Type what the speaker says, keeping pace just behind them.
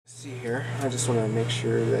See here, I just want to make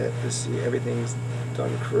sure that everything's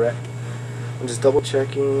done correct. I'm just double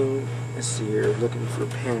checking. Let's see here, looking for a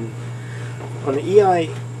pin on the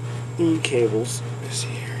EIE cables. Let's see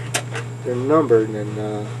here, they're numbered, and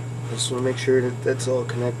I just want to make sure that that's all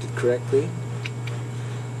connected correctly.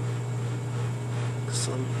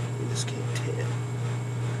 Some you just can't tell.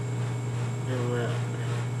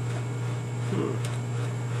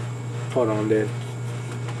 Hold on, dude.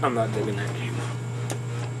 I'm not digging that cable.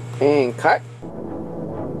 And cut.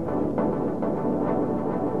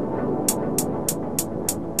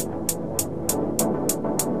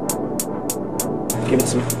 Give it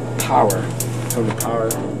some power from the power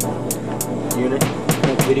unit.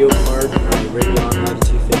 Video card, Radeon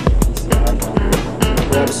 9250 PCI.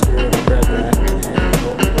 Grab a screw, grab that, and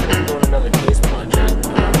we're doing another case project.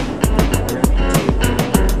 We're going to be taking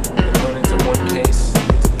components of one case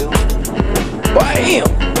to build. Bam!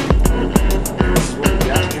 This is what we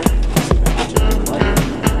got here.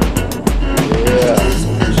 Yeah.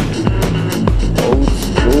 Old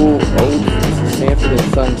school Sanford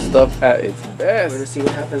and Son stuff at its best. We're going to see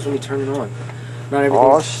what happens when we turn it on. Not everything.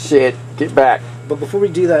 Oh shit! Get back. But before we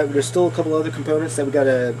do that, there's still a couple other components that we got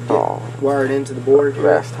to get wired into the board.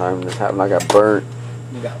 Last time this happened, I got burnt.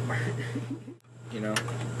 You got burnt. You know,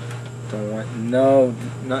 don't want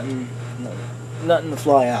nothing to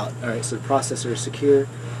fly out. All right, so the processor is secure.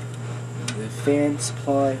 The fan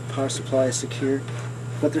supply, power supply is secure.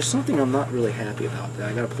 But there's something I'm not really happy about. That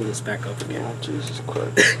I got to pull this back up again. Oh, Jesus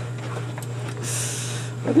Christ!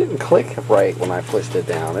 I didn't click right when I pushed it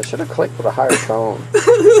down. It should have clicked with a higher tone.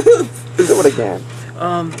 Do it again.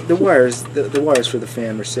 The wires for the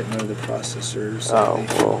fan were sitting under the processor. So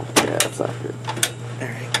well, yeah, that's not good. All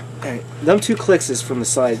right. Them two clicks is from the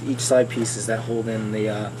side, each side pieces that hold in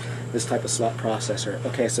the this type of slot processor.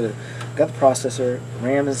 Okay, so got the processor.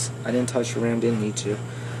 RAM is, I didn't touch the RAM, didn't need to.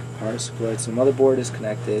 Power supply to the motherboard is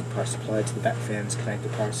connected. Power supply to the back fan is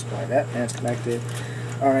connected. Power supply to that fan is connected.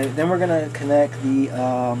 All right, then we're gonna connect the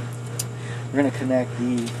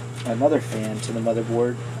another fan to the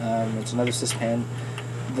motherboard. It's another sys pan.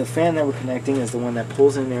 The fan that we're connecting is the one that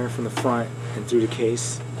pulls in air from the front and through the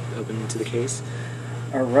case, open into the case.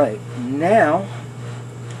 All right, now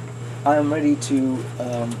I'm ready to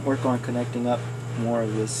work on connecting up more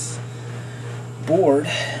of this board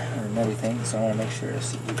and everything. So I want to make sure to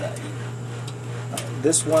see what we got here.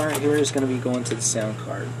 This wire here is going to be going to the sound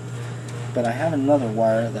card. But I have another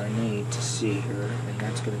wire that I need to see here, and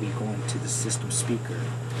that's going to be going to the system speaker.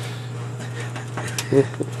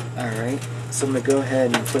 Alright, so I'm going to go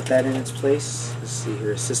ahead and put that in its place. Let's see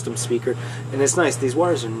here, system speaker. And it's nice, these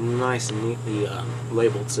wires are nice and neatly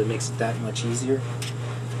labeled, so it makes it that much easier.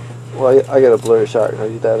 Well, I got a blurry shot. Can I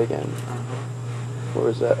do that again? Where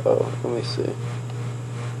is that? Oh, let me see.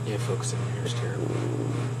 Yeah, focusing here is terrible.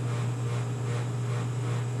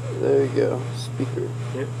 There you go. Speaker.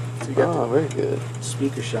 Yep. So you got very good.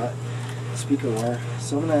 Speaker shot. Speaker wire.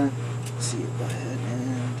 So I'm gonna see it. Go ahead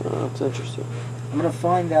and. Oh, that's interesting. I'm gonna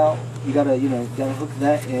find out. You gotta hook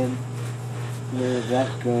that in where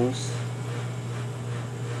that goes.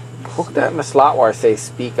 Hook that in the slot where I say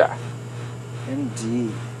speaker.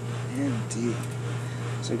 Indeed.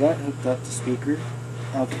 So I got it hooked up to speaker.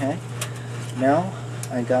 Okay. Now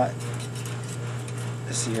I got.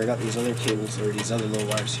 Let's see here, I got these other cables, or these other little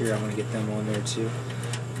wires here. I want to get them on there too.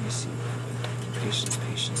 Let me see.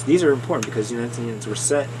 Patience. These are important because it's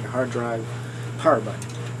reset, your hard drive, power button.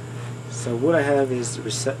 So what I have is the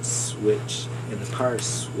reset switch and the power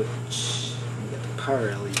switch. And got the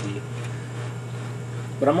power LED.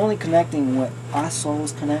 But I'm only connecting what I saw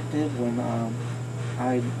was connected when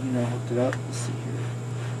I hooked it up. Let's see here.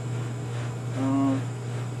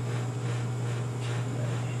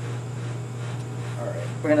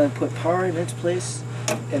 We're going to put power in its place,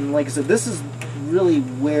 and like I said, this is really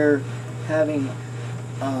where having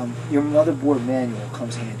your motherboard manual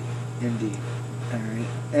comes handy, indeed. Alright,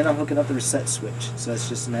 and I'm hooking up the reset switch, so that's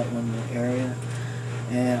just in that one little area.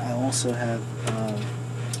 And I also have,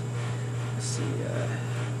 let's see,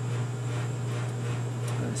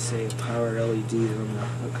 I'm going to say a power LED that I'm going to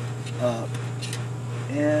hook up,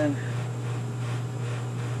 and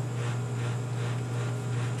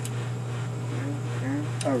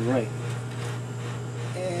alright.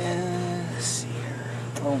 And let's see here.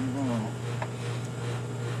 Oh no.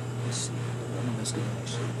 Let's see. I'm just gonna make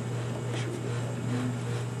sure we get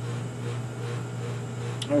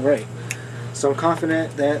that in. Alright. So I'm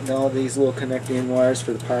confident that all these little connecting wires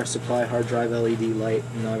for the power supply, hard drive, LED light,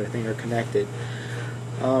 and everything are connected.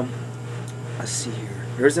 Let's see here.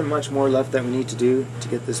 There isn't much more left that we need to do to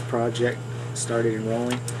get this project started and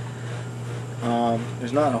rolling.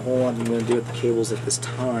 There's not a whole lot I'm going to do with the cables at this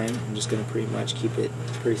time. I'm just going to pretty much keep it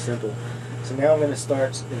pretty simple. So now I'm going to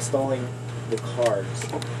start installing the cards.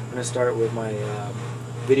 I'm going to start with my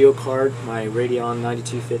video card, my Radeon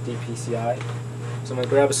 9250 PCI. So I'm going to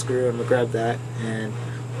grab a screw, I'm going to grab that, and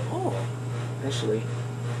oh, actually,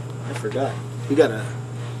 I forgot. We gotta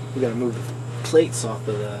move the plates off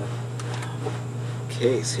of the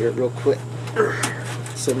case here real quick.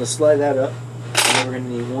 So I'm going to slide that up, and then we're going to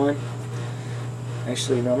need one.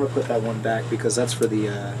 Actually, no, I'm going to put that one back because that's for the,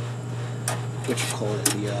 a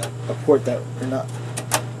port that we're not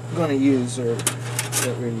going to use, or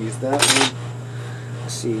that we're going to use that one.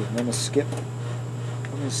 Let's see, I'm going to skip one.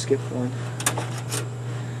 I'm going to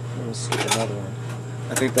skip another one.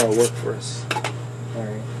 I think that'll work for us.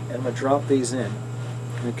 Alright, and I'm going to drop these in.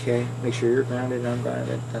 Okay, make sure you're grounded and I'm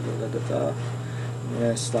grounded. I'm going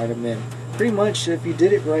to slide them in. Pretty much, if you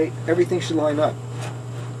did it right, everything should line up.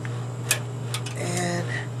 And,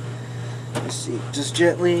 let's see, just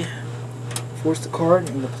gently force the card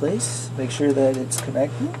into place. Make sure that it's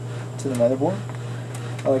connected to the motherboard.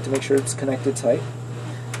 I like to make sure it's connected tight.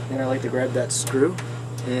 Then I like to grab that screw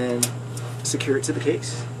and secure it to the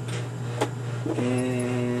case.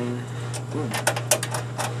 And boom.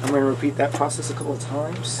 I'm going to repeat that process a couple of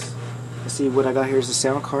times. Let's see, what I got here is the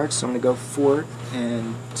sound card, so I'm going to go forward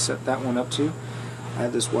and set that one up too. I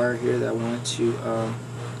have this wire here that I want to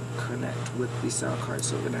connect with the sound card,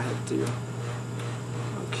 so I'm going to head to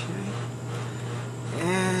okay.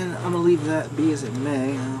 And I'm going to leave that be as it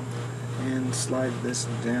may, and slide this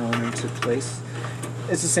down into place.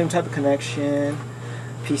 It's the same type of connection,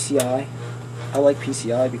 PCI. I like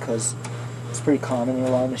PCI because it's pretty common in a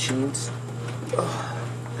lot of machines.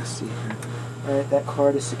 Let's see here. Alright, that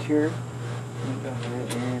card is secured. I'm going to go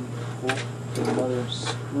ahead and pull another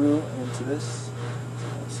screw into this.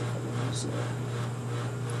 Let's see if I can use it.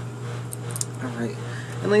 Alright,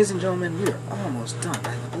 and ladies and gentlemen, we are almost done.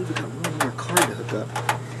 I believe we got one more card to hook up.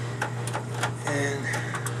 And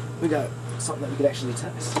we got something that we could actually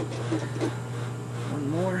test. One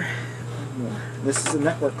more. This is a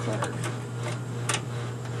network card.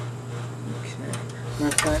 Okay. Matter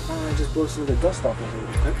of fact, I just blow some of the dust off of it.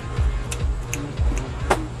 Okay.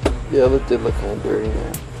 Yeah, that did look kind of dirty,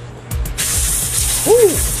 man. Woo!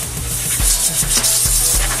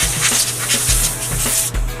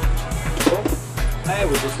 I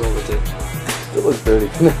will just roll with it. It looks dirty.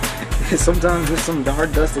 Sometimes there's some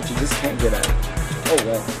hard dust that you just can't get out. Oh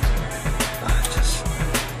well. Just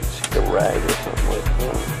a rag or something like that.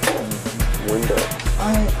 Window.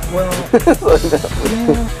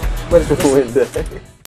 yeah, but it's window.